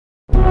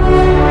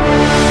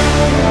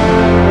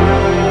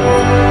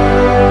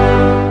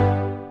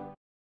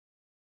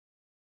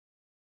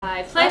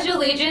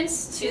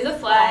allegiance to the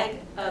flag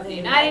of the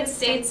United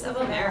States of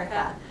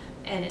America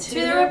and to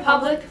the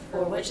republic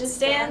for which it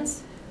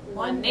stands,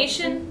 one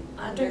nation,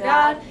 under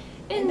God,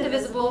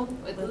 indivisible,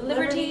 with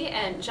liberty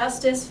and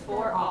justice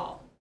for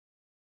all.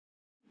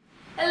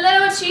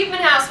 Hello,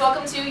 Achievement House.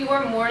 Welcome to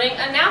your morning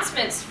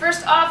announcements.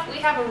 First off, we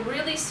have a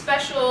really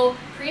special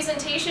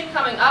presentation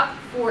coming up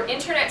for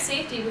internet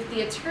safety with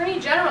the Attorney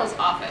General's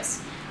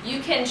office. You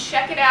can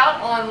check it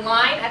out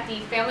online at the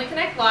Family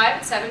Connect Live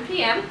at 7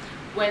 p.m.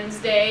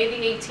 Wednesday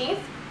the 18th,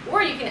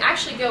 or you can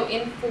actually go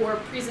in for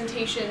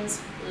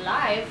presentations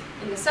live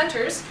in the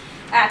centers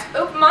at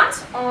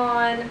Oakmont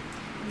on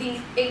the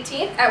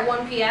 18th at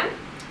 1 p.m.,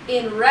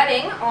 in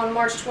Reading on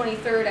March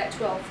 23rd at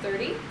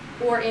 12:30,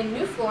 or in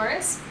New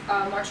Florence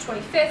March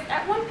 25th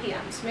at 1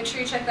 p.m. So make sure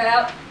you check that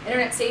out.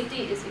 Internet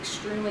safety is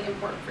extremely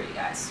important for you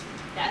guys.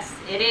 Yes,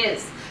 it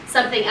is.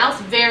 Something else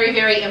very,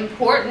 very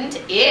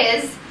important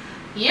is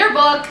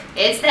yearbook.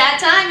 It's that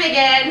time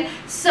again.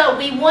 So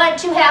we want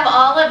to have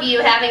all of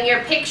you having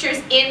your pictures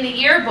in the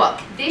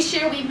yearbook. This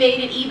year we made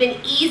it even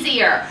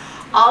easier.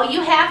 All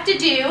you have to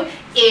do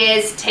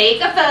is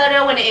take a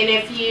photo, and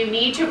if you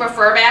need to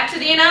refer back to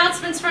the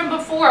announcements from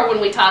before when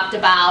we talked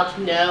about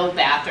no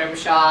bathroom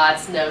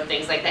shots, no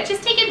things like that,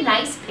 just take a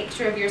nice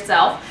picture of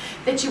yourself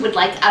that you would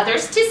like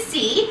others to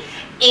see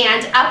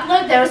and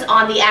upload those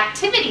on the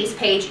activities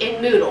page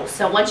in Moodle.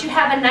 So once you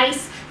have a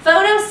nice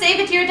photo, save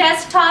it to your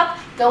desktop,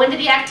 go into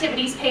the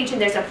activities page,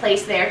 and there's a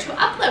place there to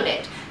upload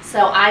it.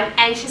 So I'm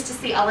anxious to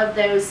see all of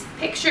those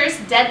pictures.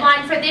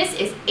 Deadline for this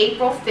is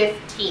April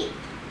 15th.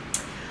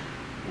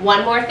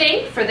 One more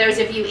thing, for those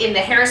of you in the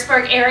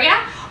Harrisburg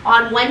area,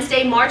 on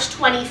Wednesday, March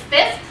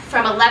 25th,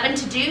 from 11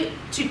 to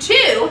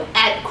 2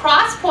 at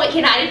Cross Point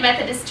United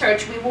Methodist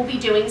Church, we will be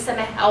doing some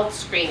health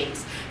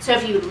screenings. So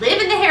if you live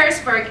in the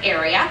Harrisburg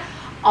area,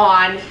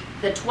 on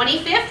the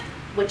 25th,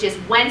 which is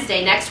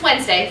Wednesday, next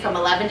Wednesday, from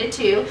 11 to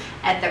 2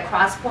 at the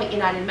Cross Point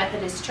United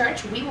Methodist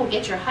Church, we will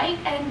get your height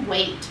and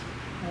weight.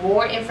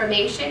 More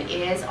information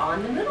is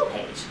on the middle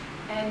page.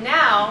 And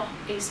now,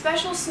 a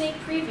special sneak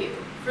preview.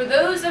 For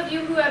those of you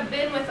who have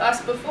been with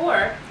us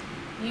before,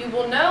 you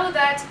will know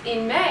that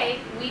in May,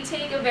 we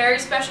take a very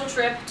special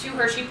trip to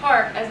Hershey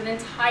Park as an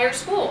entire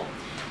school.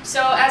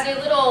 So as a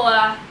little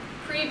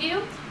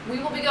preview, we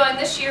will be going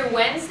this year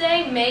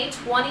Wednesday, May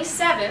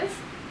 27th,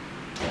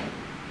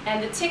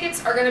 and the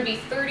tickets are going to be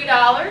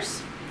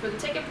 $30 for the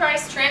ticket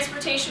price.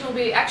 Transportation will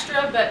be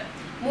extra, but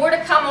more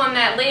to come on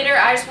that later.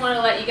 I just wanted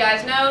to let you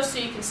guys know so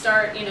you can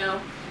start,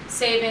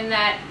 saving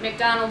that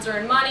McDonald's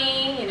earned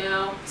money,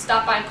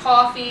 stop buying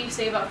coffee,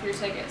 save up for your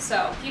ticket.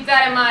 So keep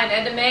that in mind.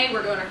 End of May,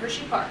 we're going to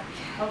Hershey Park.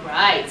 All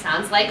right,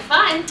 sounds like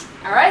fun.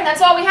 All right,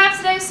 that's all we have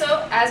today.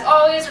 So as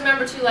always,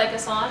 remember to like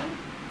us on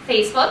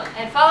Facebook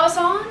and follow us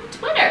on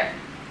Twitter.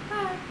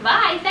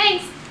 Bye,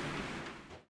 thanks.